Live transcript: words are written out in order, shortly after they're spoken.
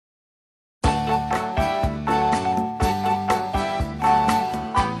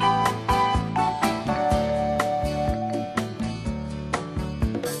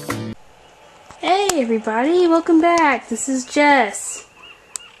everybody, welcome back. This is Jess.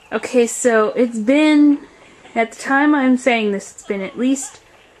 Okay, so it's been, at the time I'm saying this, it's been at least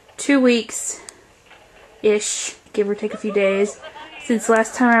 2 weeks-ish, give or take a few days, since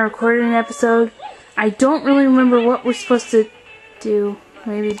last time I recorded an episode. I don't really remember what we're supposed to do.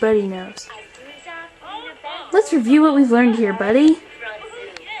 Maybe Buddy knows. Let's review what we've learned here, Buddy.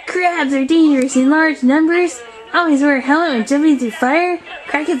 Crabs are dangerous in large numbers. Always wear a helmet when jumping through fire.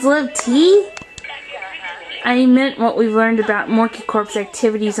 Crackheads love tea. I meant what we've learned about Morky Corp's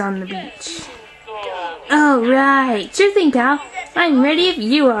activities on the beach. Oh, right. Sure thing, pal. I'm ready if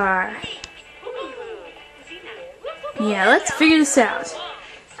you are. Yeah, let's figure this out.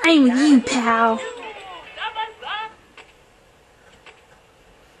 I'm with you, pal.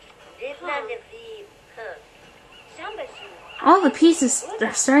 All the pieces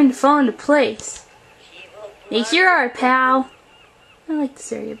are starting to fall into place. They sure are, pal. I like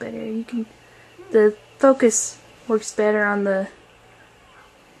this area better. The focus works better on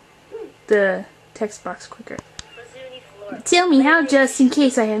the text box quicker. Tell me how, just in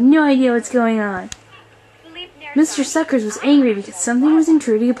case I have no idea what's going on. Mr. Suckers was angry because something was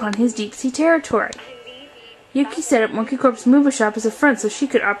intruding upon his deep-sea territory. Yuki set up Monkey Corp's Mooba shop as a front so she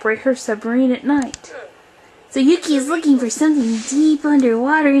could operate her submarine at night. So Yuki is looking for something deep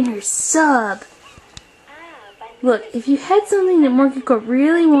underwater in her sub. Look, if you had something that Morky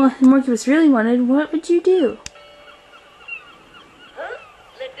really wanted, what would you do?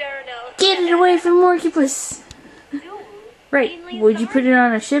 Get it away from Morkipus! Right, would you put it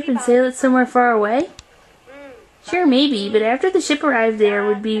on a ship and sail it somewhere far away? Sure, maybe, but after the ship arrived there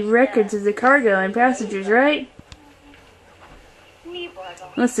would be records of the cargo and passengers, right?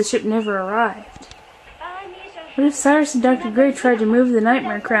 Unless the ship never arrived. What if Cyrus and Dr. Gray tried to move the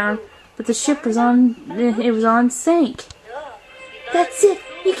Nightmare Crown, but the ship was on sank? That's it!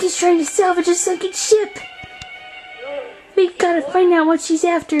 Yuki's trying to salvage a sunken ship! We've gotta find out what she's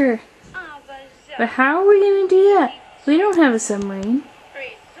after! But how are we gonna do that? We don't have a submarine.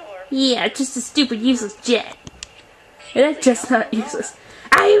 Yeah, just a stupid, useless jet. That's just not useless.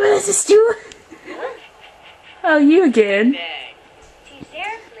 Are you with us, Stu? Oh, you again.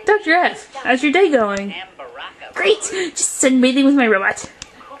 Dr. F, how's your day going? Great! Just sunbathing with my robot.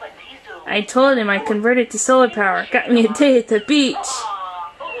 I told him I converted to solar power. Got me a day at the beach.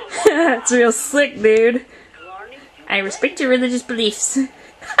 That's real slick, dude. I respect your religious beliefs.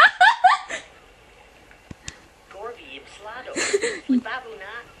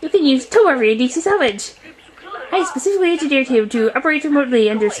 You can use T.O.B.O.R for your DC salvage. I specifically engineered him to operate remotely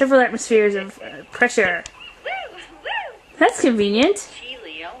under several atmospheres of pressure. That's convenient.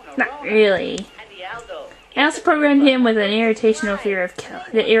 Not really. I also programmed him with an irrational fear of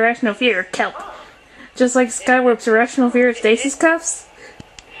kelp. Just like Skywarp's irrational fear of stasis cuffs.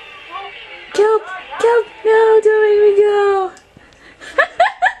 Kelp! Kelp! No, don't make me go!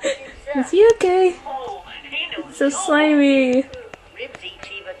 Is he okay? It's so slimy.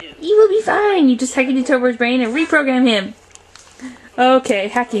 You will be fine! You just hack into T.O.B.O.R's brain and reprogram him. Okay,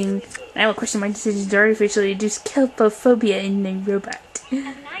 hacking. I will question my decision to artificially induce kelpophobia in a robot.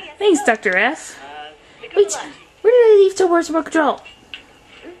 Thanks, Dr. F. Wait, where did I leave T.O.B.O.R's remote control?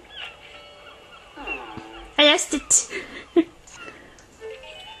 I asked it.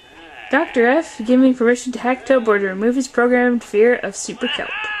 Dr. F, give me permission to hack T.O.B.O.R to remove his programmed fear of super kelp.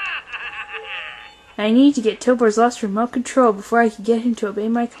 I need to get T.O.B.O.R's lost remote control before I can get him to obey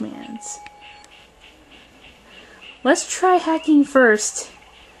my commands. Let's try hacking first.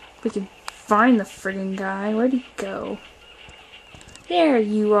 If we can find the friggin' guy. Where'd he go? There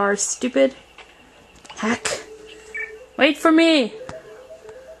you are, stupid. Hack. Wait for me.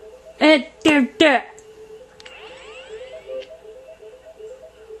 And there.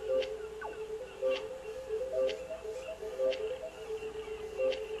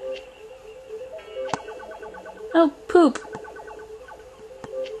 Oh, poop.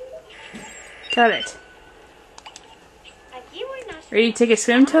 Got it. Ready to take a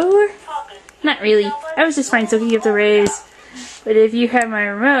swim, T.O.B.O.R? Not really. I was just fine soaking up the rays. But if you have my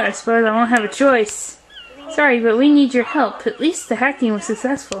remote, I suppose I won't have a choice. Sorry, but we need your help. At least the hacking was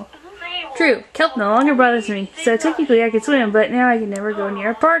successful. True, kelp no longer bothers me, so technically I can swim, but now I can never go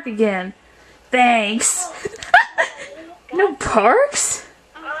near a park again. Thanks. No parks?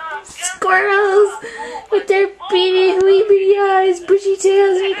 Squirrels! With their wee beady eyes, bushy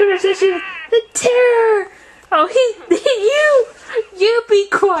tails, and equal obsession. The terror! Oh, you be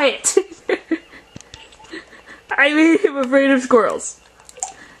quiet! I made him afraid of squirrels.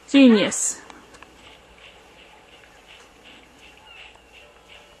 Genius.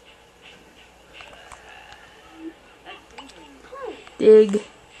 Dig.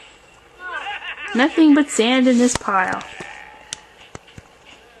 Nothing but sand in this pile.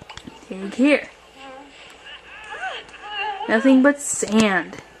 Dig here. Nothing but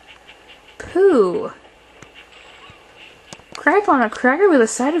sand. Poo. Crap on a cracker with a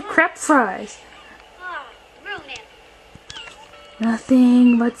side of crap fries.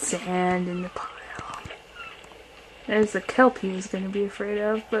 Nothing but sand in the pile. There's the kelp he was going to be afraid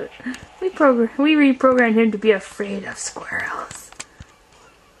of, but we reprogrammed him to be afraid of squirrels.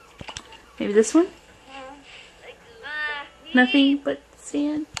 Maybe this one? Nothing but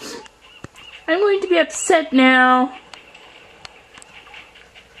sand. I'm going to be upset now.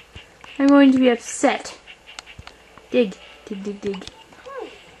 I'm going to be upset. Dig, dig, dig, dig.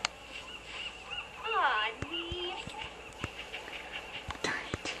 Darn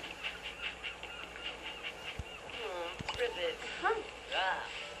it.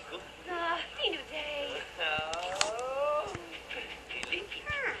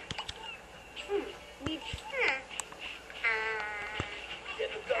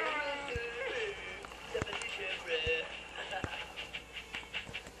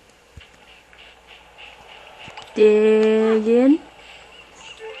 Dig in.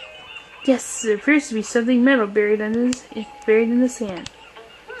 Yes, there appears to be something metal buried in the sand.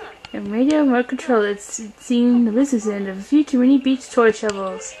 A radio remote control that's seen the business end of a few too many beach toy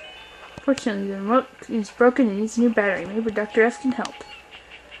shovels. Fortunately, the remote is broken and needs a new battery. Maybe Dr. F can help.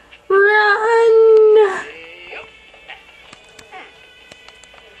 Run!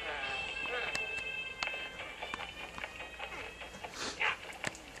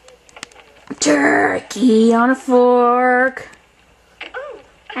 Turkey on a fork.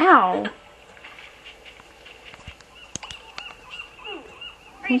 Ow.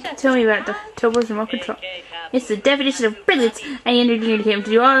 You can tell me about the T.O.B.O.R's remote control. It's the definition of brilliance. I engineered him to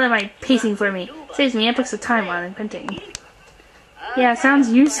do all of my pacing for me. Saves me epochs of time while I'm printing. Yeah,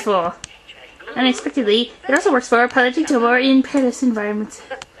 sounds useful. Unexpectedly, it also works for piloting T.O.B.O.R in perilous environments.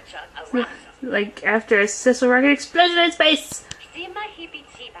 Like after a successful rocket explosion in space.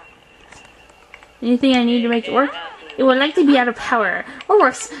 Anything I need to make it work? It will likely be out of power. Or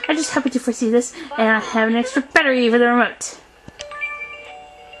worse, I just happened to foresee this, and I have an extra battery for the remote.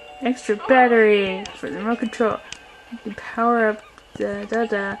 Extra battery for the remote control. You can power up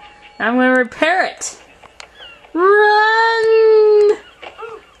I'm gonna repair it. Run!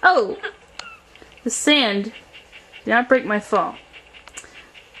 Oh! The sand did not break my fall.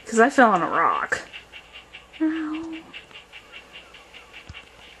 Because I fell on a rock. Ow.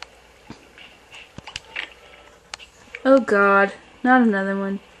 Oh god, not another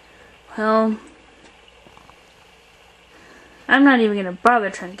one. Well, I'm not even going to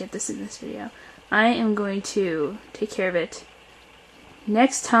bother trying to get this in this video. I am going to take care of it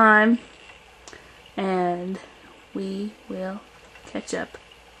next time, and we will catch up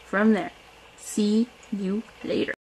from there. See you later.